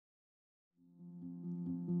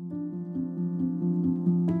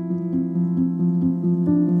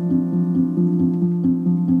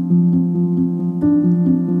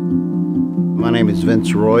name is Vince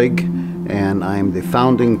Roig, and I'm the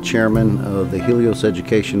founding chairman of the Helios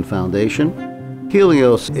Education Foundation.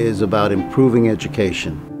 Helios is about improving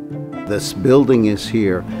education. This building is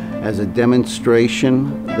here as a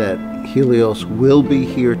demonstration that Helios will be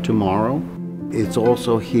here tomorrow. It's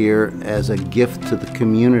also here as a gift to the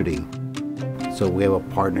community. So we have a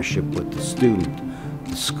partnership with the student,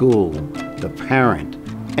 the school, the parent,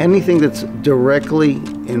 anything that's directly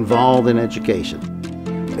involved in education.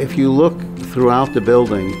 If you look throughout the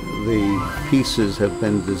building, the pieces have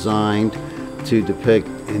been designed to depict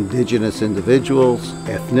indigenous individuals,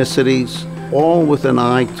 ethnicities, all with an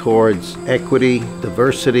eye towards equity,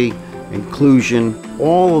 diversity, inclusion,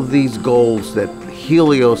 all of these goals that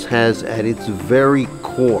Helios has at its very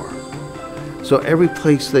core. So every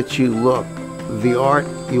place that you look, the art,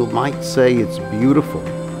 you might say it's beautiful,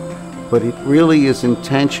 but it really is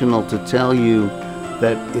intentional to tell you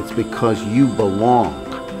that it's because you belong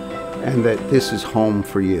and that this is home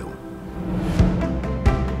for you.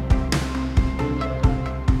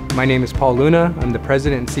 My name is Paul Luna. I'm the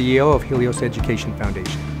president and CEO of Helios Education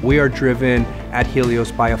Foundation. We are driven at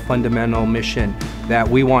Helios by a fundamental mission that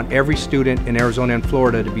we want every student in Arizona and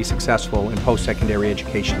Florida to be successful in post-secondary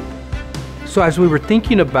education. So as we were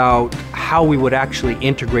thinking about how we would actually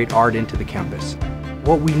integrate art into the campus,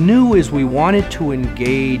 what we knew is we wanted to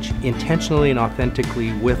engage intentionally and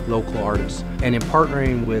authentically with local artists. And in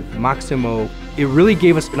partnering with Maximo, it really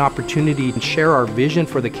gave us an opportunity to share our vision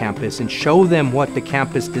for the campus and show them what the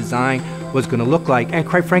campus design was going to look like, and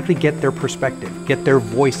quite frankly, get their perspective, get their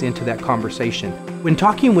voice into that conversation. When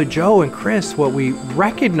talking with Joe and Chris, what we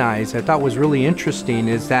recognized, I thought was really interesting,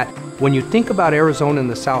 is that when you think about Arizona and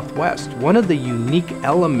the Southwest, one of the unique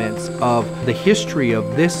elements of the history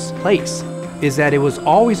of this place is that it was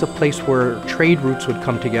always a place where trade routes would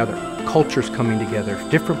come together, cultures coming together,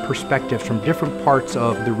 different perspectives from different parts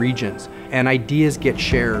of the regions, and ideas get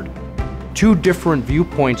shared. Two different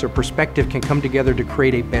viewpoints or perspective can come together to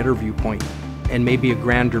create a better viewpoint and maybe a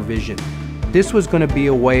grander vision. This was going to be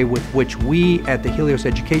a way with which we at the Helios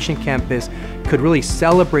Education Campus could really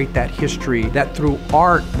celebrate that history, that through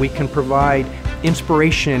art we can provide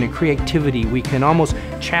inspiration and creativity. We can almost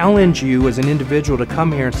challenge you as an individual to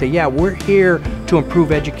come here and say, yeah, we're here to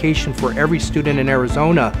improve education for every student in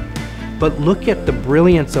Arizona, but look at the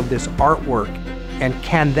brilliance of this artwork, and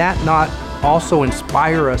can that not also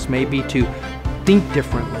inspire us maybe to think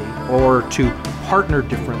differently or to partner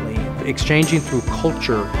differently, exchanging through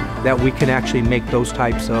culture, that we can actually make those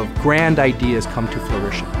types of grand ideas come to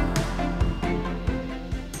fruition.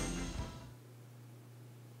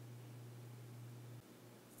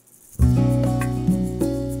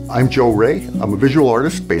 I'm Joe Ray. I'm a visual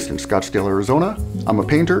artist based in Scottsdale, Arizona. I'm a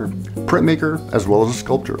painter, printmaker, as well as a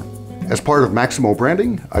sculptor. As part of Maximo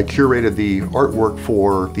branding, I curated the artwork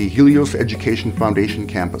for the Helios Education Foundation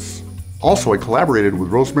campus. Also, I collaborated with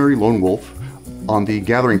Rosemary Lone Wolf on the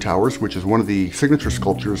Gathering Towers, which is one of the signature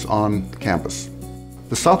sculptures on the campus.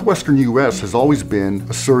 The southwestern U.S. has always been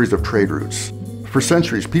a series of trade routes. For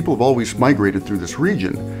centuries, people have always migrated through this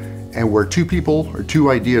region, and where two people or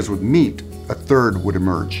two ideas would meet, a third would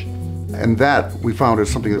emerge. And that we found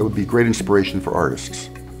is something that would be great inspiration for artists.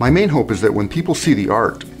 My main hope is that when people see the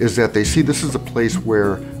art, is that they see this is a place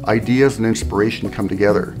where ideas and inspiration come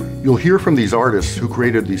together. You'll hear from these artists who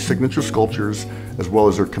created these signature sculptures, as well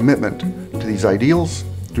as their commitment to these ideals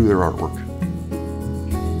through their artwork.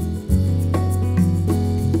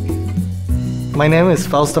 My name is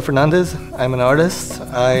Fausto Fernandez. I'm an artist.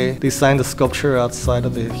 I designed a sculpture outside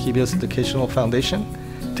of the Helios Educational Foundation.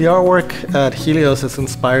 The artwork at Helios is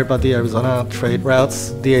inspired by the Arizona trade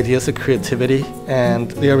routes, the ideas of creativity, and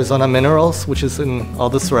the Arizona minerals, which is in all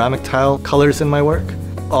the ceramic tile colors in my work.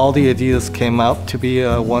 All the ideas came out to be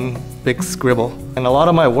one big scribble. And a lot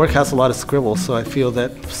of my work has a lot of scribbles, so I feel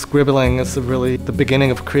that scribbling is really the beginning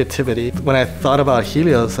of creativity. When I thought about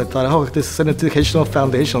Helios, I thought, oh, this is an educational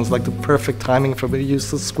foundation. It's like the perfect timing for me to use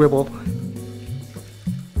the scribble.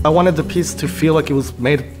 I wanted the piece to feel like it was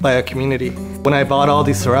made by a community. When I bought all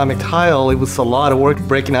these ceramic tile, it was a lot of work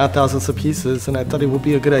breaking out thousands of pieces, and I thought it would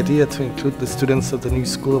be a good idea to include the students of the new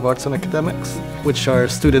School of Arts and Academics, which are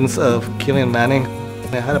students of Killian Manning.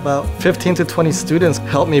 I had about 15 to 20 students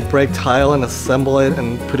help me break tile and assemble it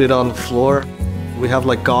and put it on the floor. We have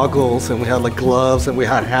like goggles, and we had like gloves, and we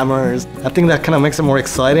had hammers. I think that kind of makes it more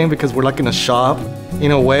exciting because we're like in a shop. In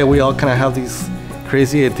a way, we all kind of have these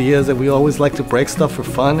crazy ideas that we always like to break stuff for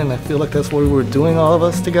fun, and I feel like that's what we were doing, all of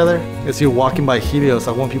us together. As you're walking by Helios,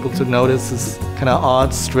 I want people to notice this kind of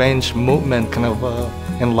odd, strange movement, kind of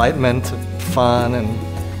enlightenment, fun, and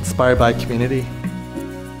inspired by community.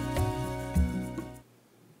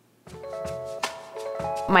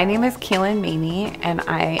 My name is Keelan Maney, and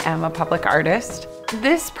I am a public artist.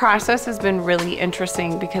 This process has been really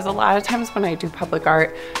interesting because a lot of times when I do public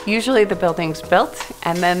art, usually the building's built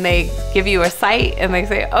and then they give you a site and they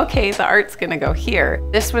say, okay, the art's gonna go here.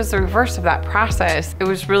 This was the reverse of that process. It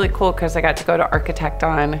was really cool because I got to go to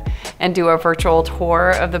Architecton and do a virtual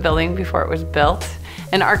tour of the building before it was built.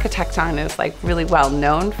 And Architecton is like really well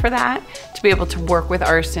known for that, to be able to work with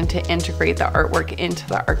artists and to integrate the artwork into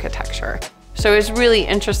the architecture. So it's really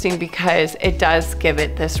interesting because it does give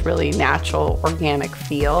it this really natural, organic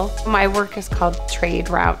feel. My work is called Trade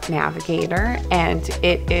Route Navigator, and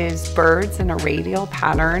it is birds in a radial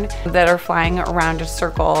pattern that are flying around a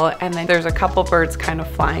circle, and then there's a couple birds kind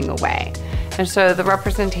of flying away. And so the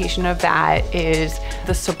representation of that is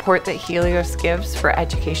the support that Helios gives for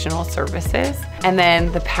educational services, and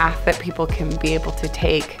then the path that people can be able to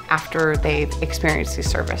take after they've experienced these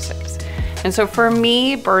services. And so for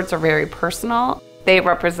me, birds are very personal. They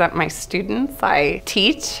represent my students. I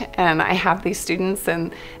teach and I have these students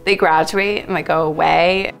and they graduate and they go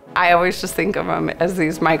away. I always just think of them as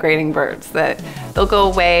these migrating birds that they'll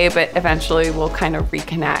go away, but eventually we'll kind of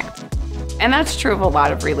reconnect. And that's true of a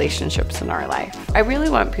lot of relationships in our life. I really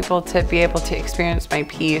want people to be able to experience my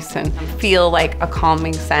piece and feel like a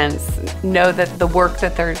calming sense, know that the work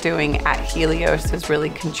that they're doing at Helios is really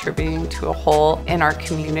contributing to a whole in our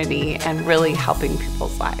community and really helping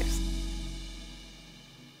people's lives.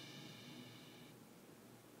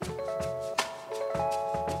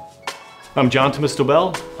 I'm John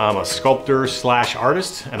Tomistobel. I'm a sculptor /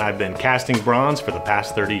 artist, and I've been casting bronze for the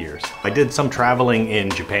past 30 years. I did some traveling in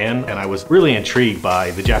Japan, and I was really intrigued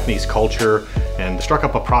by the Japanese culture and struck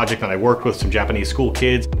up a project, and I worked with some Japanese school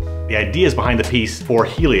kids. The ideas behind the piece for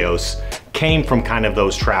Helios came from kind of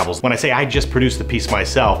those travels. When I say I just produced the piece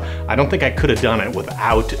myself, I don't think I could have done it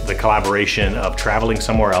without the collaboration of traveling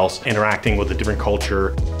somewhere else, interacting with a different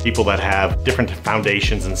culture, people that have different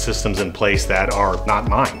foundations and systems in place that are not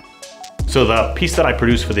mine. So the piece that I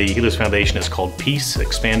produced for the Helios Foundation is called Peace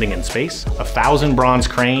Expanding in Space. 1,000 bronze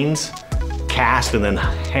cranes cast and then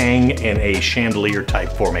hang in a chandelier type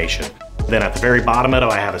formation. Then at the very bottom of it,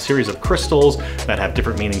 I have a series of crystals that have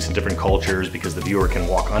different meanings in different cultures because the viewer can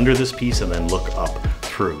walk under this piece and then look up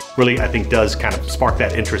through. Really, I think does kind of spark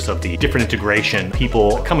that interest of the different integration,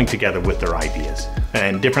 people coming together with their ideas.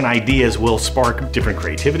 And different ideas will spark different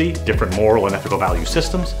creativity, different moral and ethical value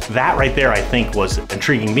systems. That right there, I think, was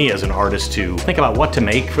intriguing me as an artist to think about what to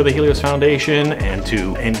make for the Helios Foundation and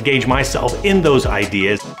to engage myself in those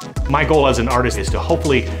ideas. My goal as an artist is to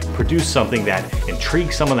hopefully produce something that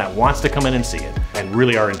intrigues someone that wants to come in and see it and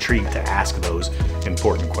really are intrigued to ask those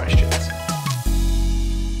important questions.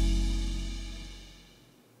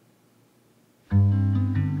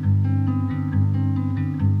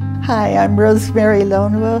 Hi, I'm Rosemary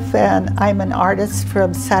Lone Wolf, and I'm an artist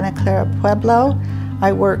from Santa Clara Pueblo.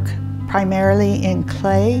 I work primarily in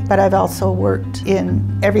clay, but I've also worked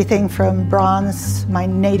in everything from bronze, my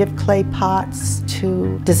native clay pots,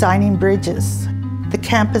 to designing bridges. The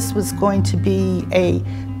campus was going to be a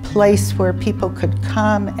place where people could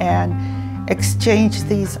come and exchange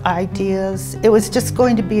these ideas. It was just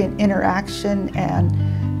going to be an interaction,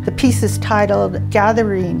 and the piece is titled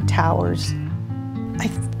Gathering Towers. I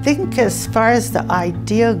think as far as the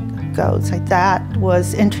idea goes, that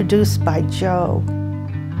was introduced by Joe.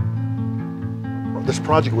 This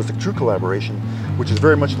project was a true collaboration, which is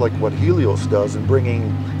very much like what Helios does in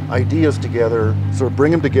bringing ideas together, sort of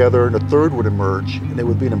bring them together, and a third would emerge, and it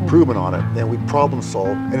would be an improvement on it, and we'd problem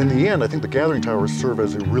solve. And in the end, I think the Gathering Towers serve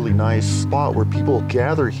as a really nice spot where people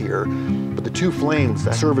gather here, but the two flames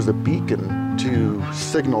that serve as a beacon to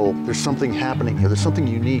signal there's something happening here, there's something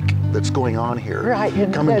unique that's going on here. Right,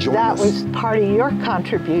 and come and join that us. was part of your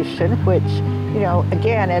contribution, which, you know,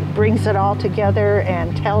 again, it brings it all together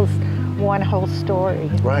and tells one whole story.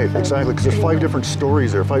 Right, so exactly, because there's 5 different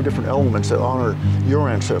stories there, 5 different elements that honor your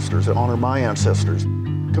ancestors, that honor my ancestors.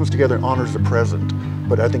 It comes together and honors the present.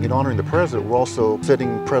 But I think in honoring the present, we're also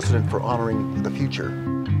setting precedent for honoring the future.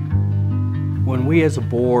 When we as a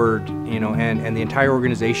board, and the entire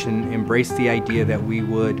organization embraced the idea that we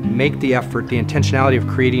would make the effort, the intentionality of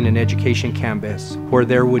creating an education canvas where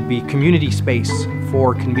there would be community space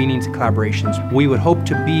for convenings and collaborations. We would hope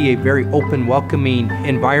to be a very open, welcoming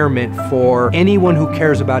environment for anyone who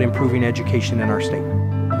cares about improving education in our state.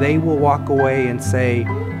 They will walk away and say,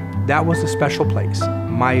 that was a special place.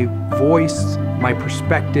 My voice, my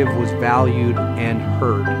perspective was valued and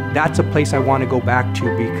heard. That's a place I want to go back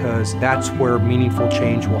to because that's where meaningful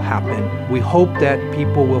change will happen. We hope that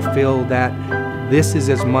people will feel that this is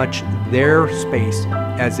as much their space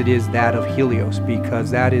as it is that of Helios,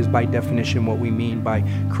 because that is by definition what we mean by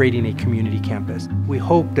creating a community campus. We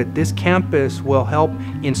hope that this campus will help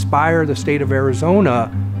inspire the state of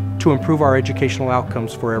Arizona to improve our educational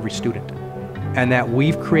outcomes for every student, and that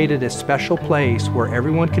we've created a special place where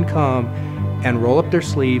everyone can come and roll up their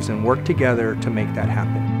sleeves and work together to make that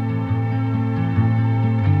happen.